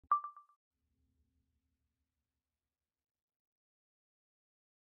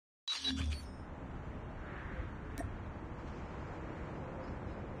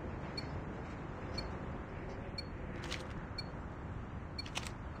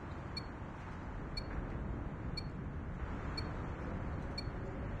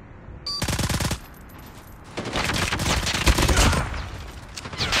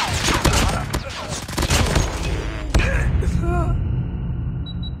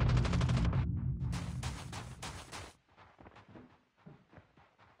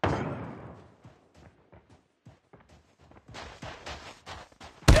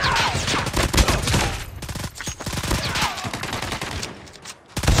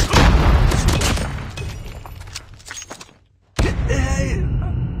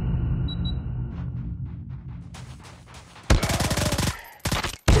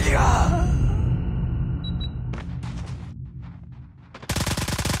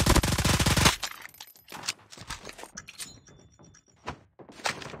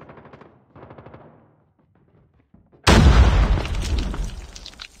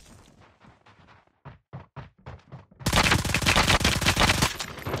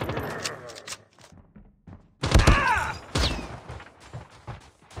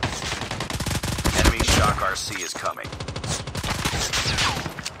incoming.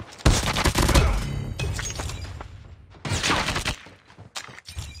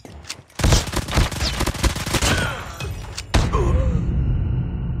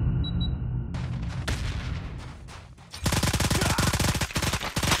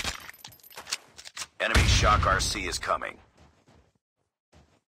 Enemy Shock RC is coming.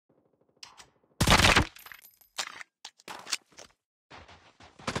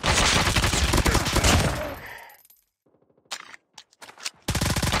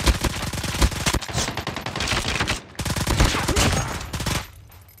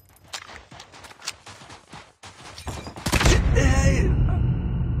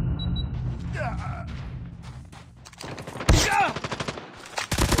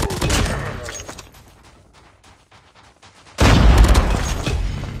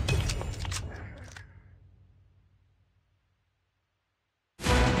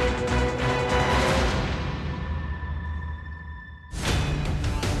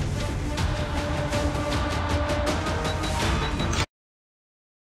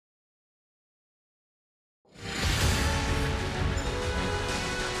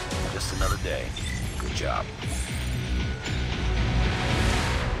 Just another day. Good job.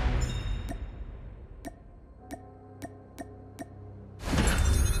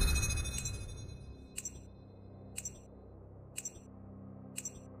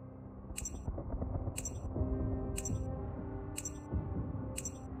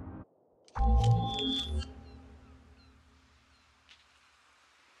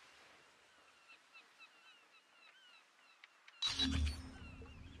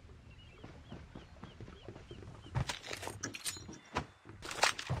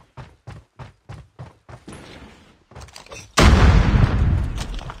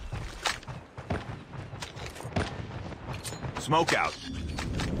 Smoke out.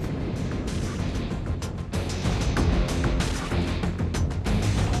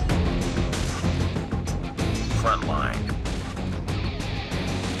 Front line.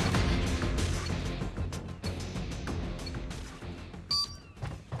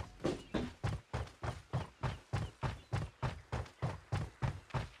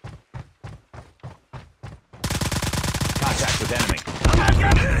 Contact with enemy.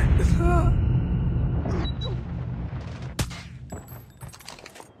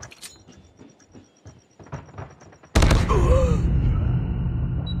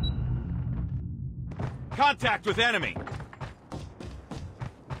 Contact with enemy.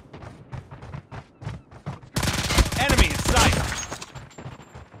 Enemy in sight.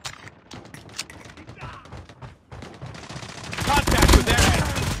 Contact with enemy.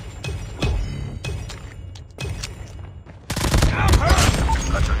 I'm hurt.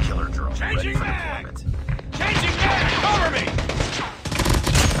 Hunter killer drone. Changing mag. Changing mag. Cover me.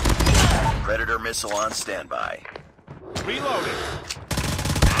 Predator missile on standby. Reloading.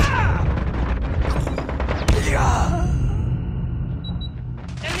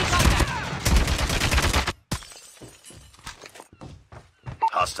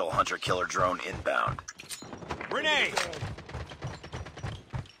 Hostile hunter killer drone inbound. Grenade.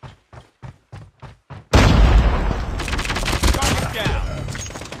 Target down.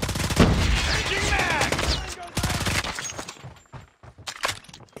 Changing mag.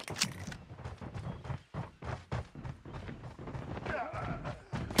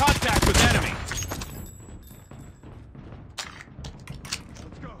 Contact with enemy.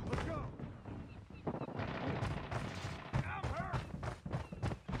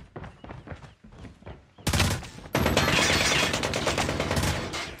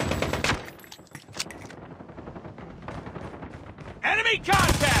 Enemy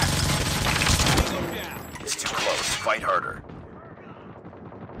contact! It's too close. Fight harder.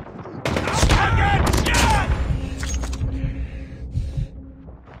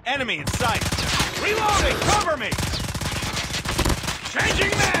 Enemy in sight. Reloading! Cover me!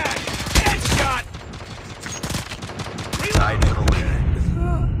 Changing mag! Headshot! Tied to the lead.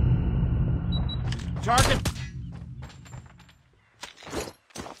 Target.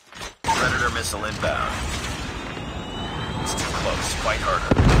 Predator missile inbound. It's too close. Fight harder.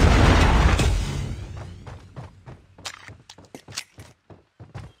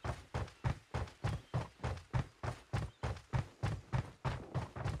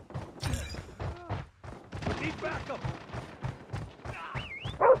 Need backup.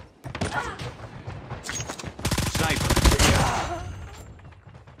 Sniper.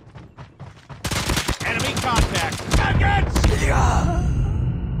 Enemy contact.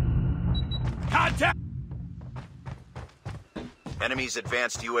 Contact. Enemy's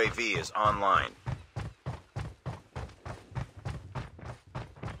advanced UAV is online.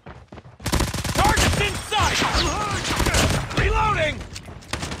 Target's in sight.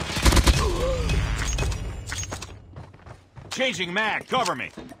 Changing mag, cover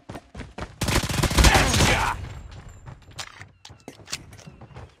me. Headshot!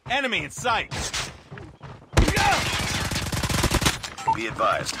 Enemy in sight. Be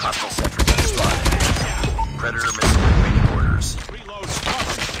advised, hostile sentry gun spotted. Predator missile awaiting orders. Reload,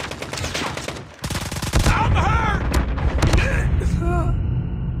 cover me. I'm hurt!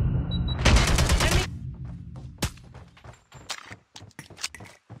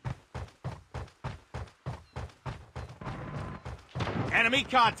 Enemy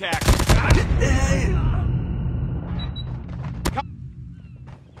contact.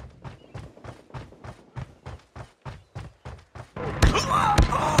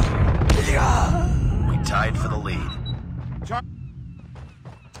 We tied for the lead.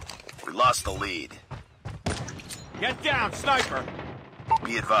 We lost the lead. Get down, sniper.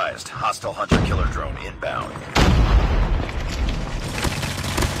 Be advised, hostile hunter-killer drone inbound.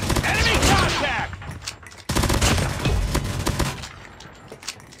 Enemy contact.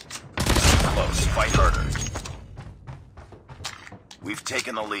 Close, fight harder. We've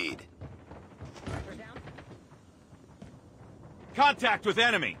taken the lead. Contact with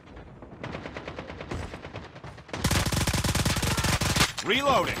enemy.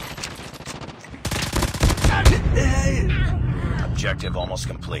 Reloading. Objective almost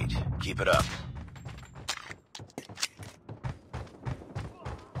complete. Keep it up.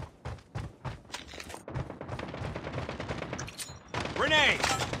 Grenade.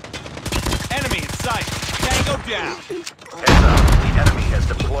 Enemy in sight. Tango down. Heads up, the enemy has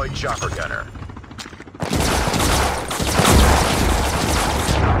deployed chopper gunner.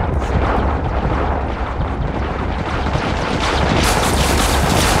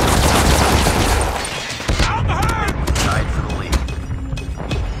 I'm hurt. Tied for the lead.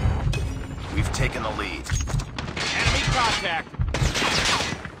 We've taken the lead. Enemy contact.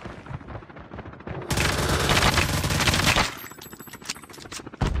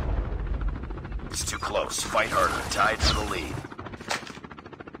 It's too close. Fight harder. Tied for the lead.